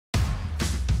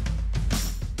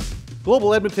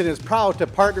Global Edmonton is proud to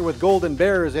partner with Golden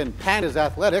Bears in Pandas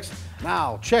Athletics.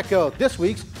 Now check out this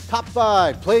week's top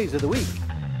 5 plays of the week.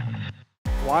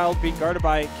 Wild being guarded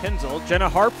by Kinzel. Jenna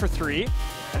Harp for 3,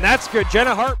 and that's good.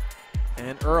 Jenna Harp.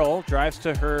 And Earl drives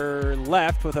to her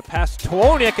left with a pass to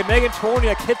Twoniak, and Megan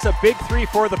Twoniak hits a big 3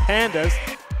 for the Pandas.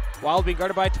 Wild being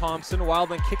guarded by Thompson. Wild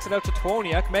then kicks it out to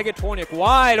Twoniak. Megan Twoniak,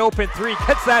 wide open 3,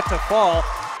 gets that to fall.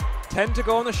 10 to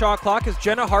go on the shot clock is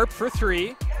Jenna Harp for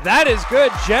 3. That is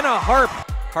good, Jenna Harp.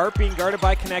 Harp being guarded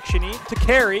by Connectiony to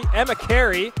Carey, Emma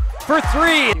Carey for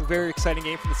 3. Very exciting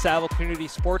game for the Saville Community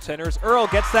Sports Center as Earl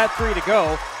gets that 3 to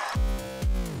go.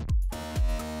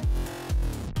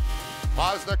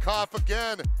 Posnikoff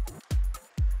again.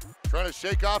 Trying to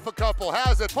shake off a couple,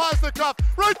 has it. Posnikoff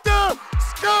right there,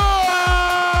 scores!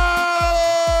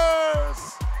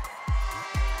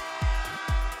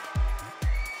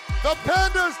 The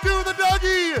Pandas do the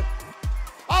Dougie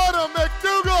out of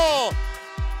MacDougall.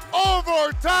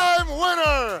 Overtime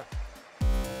winner.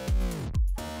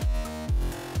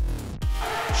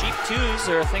 Cheap twos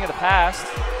are a thing of the past.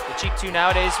 The cheap two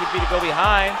nowadays would be to go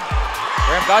behind.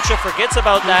 Ramgotra forgets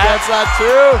about that. He gets that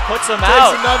too. Puts him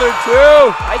out. Takes another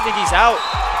 2. I think he's out.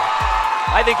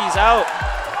 I think he's out.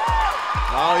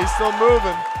 Oh, he's still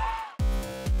moving.